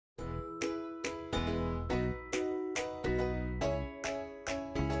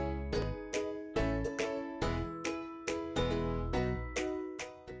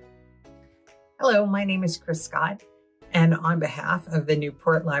Hello, my name is Chris Scott, and on behalf of the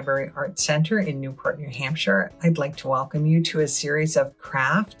Newport Library Arts Center in Newport, New Hampshire, I'd like to welcome you to a series of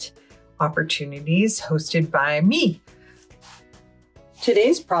craft opportunities hosted by me.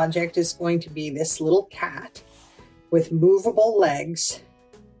 Today's project is going to be this little cat with movable legs.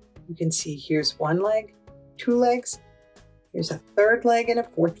 You can see here's one leg, two legs, here's a third leg and a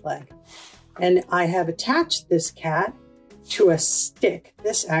fourth leg. And I have attached this cat to a stick.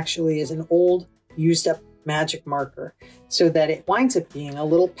 This actually is an old used up magic marker so that it winds up being a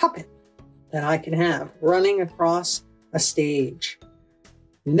little puppet that I can have running across a stage.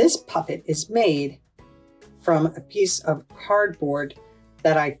 And this puppet is made from a piece of cardboard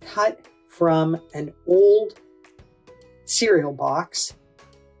that I cut from an old cereal box.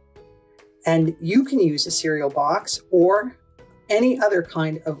 And you can use a cereal box or any other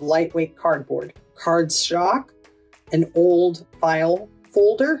kind of lightweight cardboard, cardstock, an old file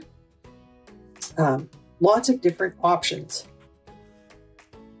folder, lots of different options.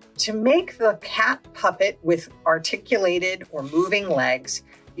 To make the cat puppet with articulated or moving legs,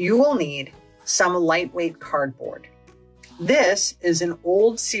 you will need some lightweight cardboard. This is an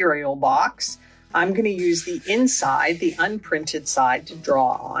old cereal box. I'm going to use the inside, the unprinted side, to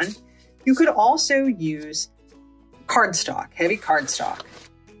draw on. You could also use cardstock, heavy cardstock,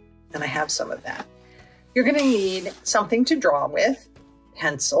 and I have some of that. You're going to need something to draw with,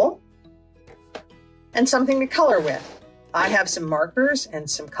 pencil, and something to color with. I have some markers and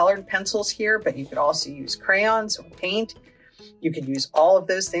some colored pencils here, but you could also use crayons or paint. You could use all of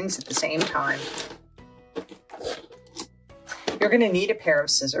those things at the same time. You're going to need a pair of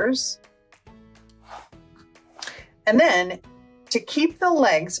scissors. And then to keep the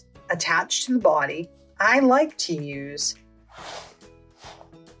legs attached to the body, I like to use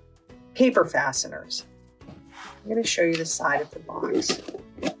paper fasteners. I'm going to show you the side of the box.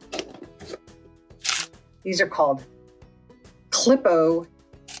 These are called Clip-O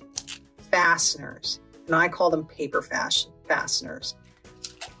fasteners, and I call them paper fasteners.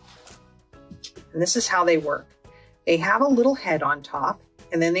 And this is how they work. They have a little head on top,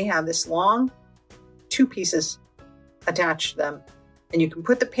 and then they have this long two pieces attached to them. And you can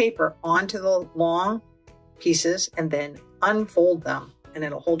put the paper onto the long pieces and then unfold them, and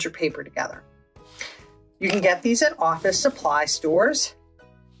it'll hold your paper together. You can get these at office supply stores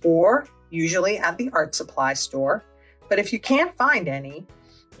or usually at the art supply store. But if you can't find any,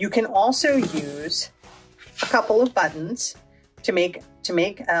 you can also use a couple of buttons to make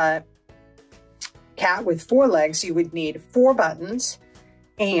a cat with four legs. You would need 4 buttons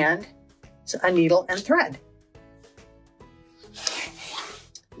and a needle and thread.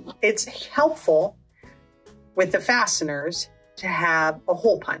 It's helpful with the fasteners to have a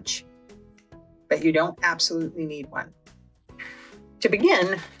hole punch, but you don't absolutely need one. To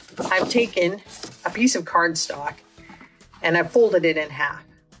begin, I've taken a piece of cardstock and I've folded it in half.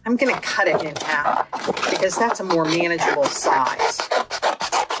 I'm going to cut it in half because that's a more manageable size.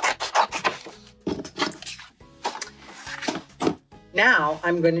 Now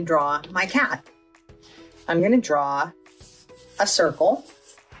I'm going to draw my cat. I'm going to draw a circle,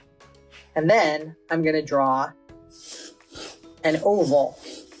 and then I'm going to draw an oval.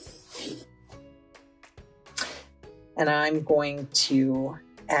 And I'm going to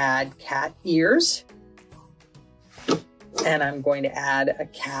add cat ears. And I'm going to add a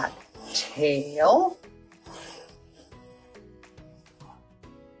cat tail.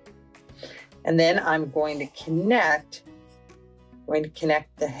 And then I'm going to connect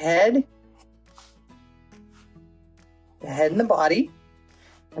the head and the body.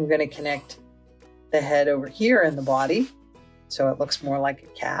 I'm going to connect the head over here in the body so it looks more like a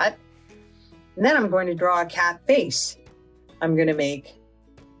cat. And then I'm going to draw a cat face. I'm going to make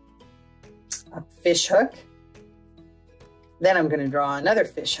a fish hook. Then I'm going to draw another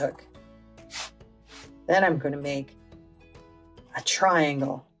fish hook. Then I'm going to make a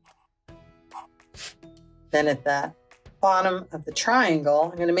triangle. Then at the bottom of the triangle,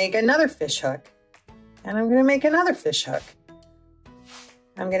 I'm going to make another fish hook. And I'm going to make another fish hook.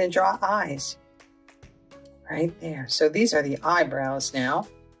 I'm going to draw eyes right there. So these are the eyebrows now.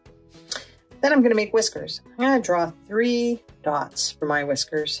 Then I'm going to make whiskers. I'm going to draw 3 dots for my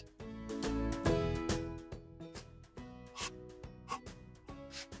whiskers.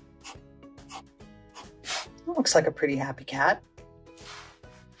 That looks like a pretty happy cat.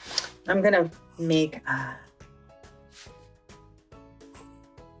 I'm going to make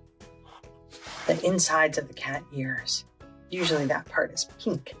the insides of the cat ears. Usually that part is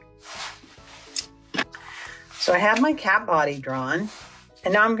pink. So I have my cat body drawn,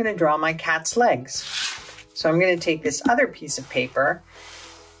 and now I'm going to draw my cat's legs. So I'm going to take this other piece of paper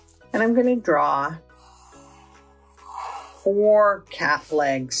And I'm going to draw 4 cat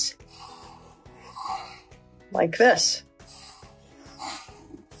legs like this.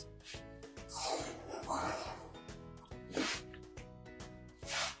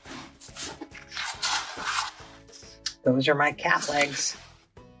 Those are my cat legs.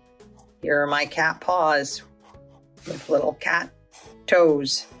 Here are my cat paws with little cat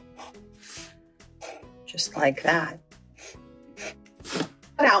toes. Just like that.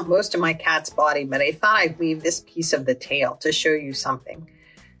 Cut out most of my cat's body, but I thought I'd leave this piece of the tail to show you something.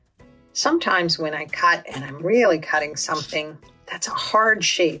 Sometimes when I cut and I'm really cutting something that's a hard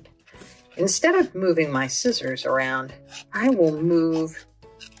shape, instead of moving my scissors around, I will move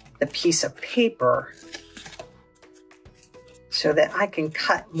the piece of paper so that I can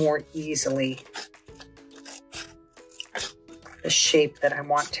cut more easily the shape that I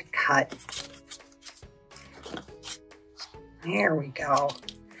want to cut. There we go.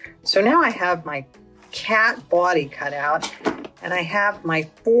 So now I have my cat body cut out, and I have my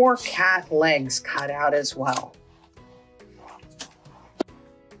 4 cat legs cut out as well.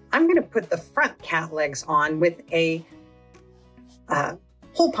 I'm going to put the front cat legs on with a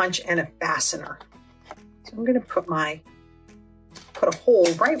hole punch and a fastener. So I'm going to put a hole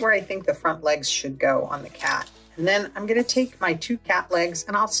right where I think the front legs should go on the cat. And then I'm going to take my 2 cat legs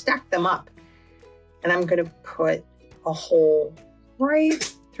and I'll stack them up. And I'm going to put a hole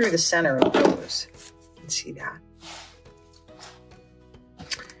right through the center of those. You can see that.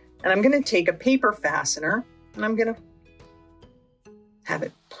 And I'm going to take a paper fastener and I'm going to have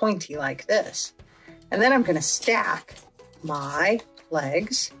it pointy like this. And then I'm going to stack my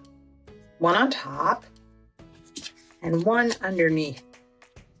legs, one on top and one underneath.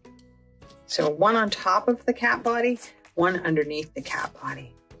 So one on top of the cat body, one underneath the cat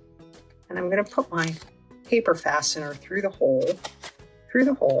body. And I'm going to put my paper fastener through the hole,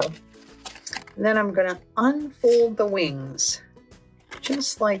 and then I'm going to unfold the wings,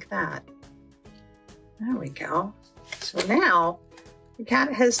 just like that. There we go. So now the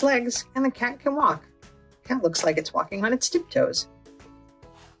cat has legs and the cat can walk. The cat looks like it's walking on its tiptoes.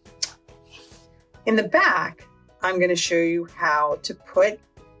 In the back, I'm going to show you how to put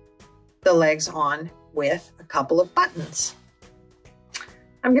the legs on with a couple of buttons.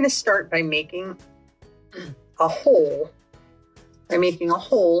 I'm going to start by making a hole,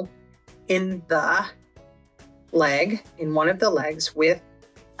 in the leg, in one of the legs with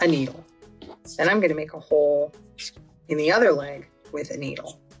a needle. Then I'm going to make a hole in the other leg with a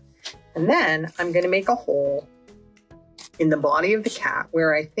needle. And then I'm going to make a hole in the body of the cat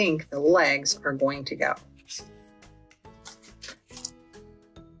where I think the legs are going to go.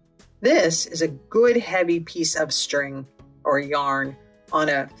 This is a good heavy piece of string or yarn on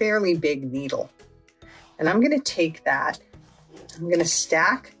a fairly big needle. And I'm going to take that, I'm going to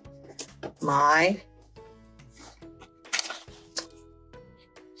stack my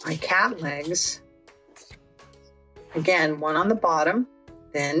cat legs, again, one on the bottom,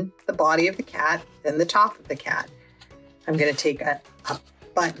 then the body of the cat, then the top of the cat. I'm going to take a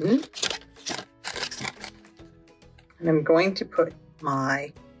button, and I'm going to put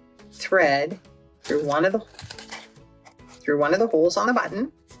my thread through one of the holes on the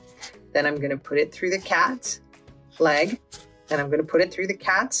button. Then I'm going to put it through the cat's leg. Then I'm going to put it through the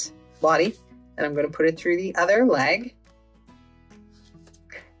cat's body. Then I'm going to put it through the other leg.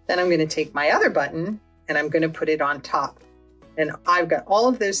 Then I'm going to take my other button and I'm going to put it on top. And I've got all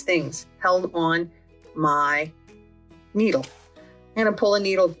of those things held on my needle. I'm going to pull a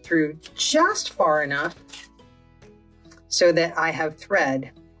needle through just far enough so that I have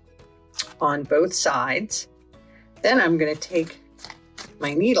thread on both sides. Then I'm going to take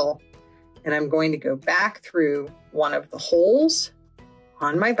my needle and I'm going to go back through one of the holes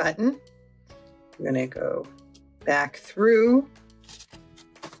on my button. I'm going to go back through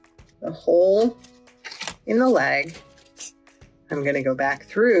the hole in the leg. I'm going to go back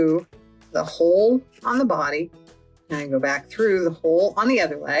through the hole on the body. And I go back through the hole on the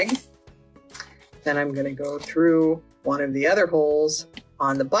other leg. Then I'm going to go through one of the other holes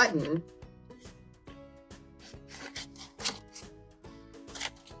on the button.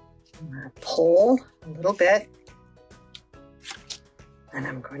 I'm going to pull a little bit, and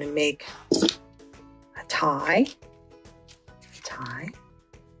I'm going to make a tie,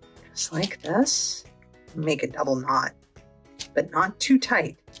 just like this. Make a double knot, but not too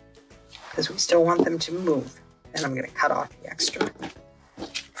tight, because we still want them to move. And I'm going to cut off the extra.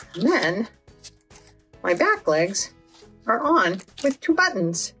 And then my back legs are on with 2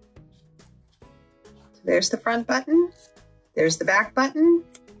 buttons. So there's the front button, there's the back button,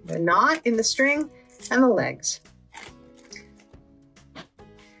 the knot in the string, and the legs.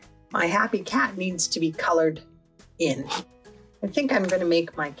 My happy cat needs to be colored in. I think I'm going to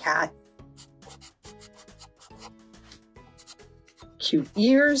make my cat cute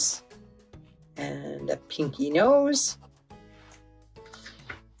ears and a pinky nose.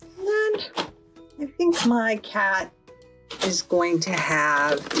 And I think my cat is going to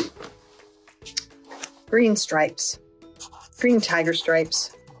have green stripes, green tiger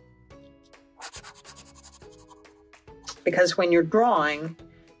stripes. Because when you're drawing,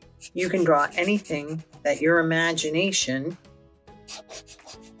 you can draw anything that your imagination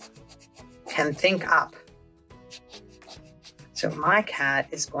can think up. So my cat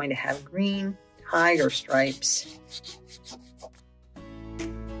is going to have green tiger stripes.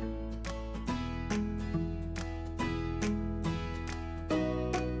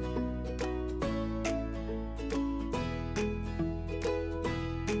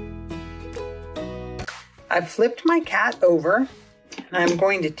 I've flipped my cat over, and I'm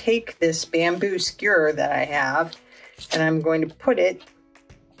going to take this bamboo skewer that I have, and I'm going to put it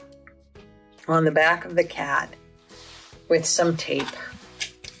on the back of the cat with some tape.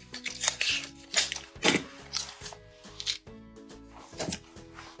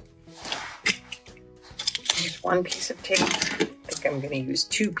 Here's one piece of tape. I think I'm going to use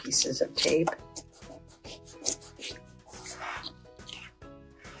 2 pieces of tape.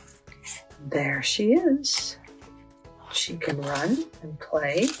 There she is. She can run and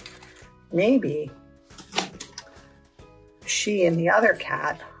play. Maybe she and the other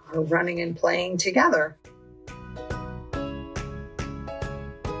cat are running and playing together.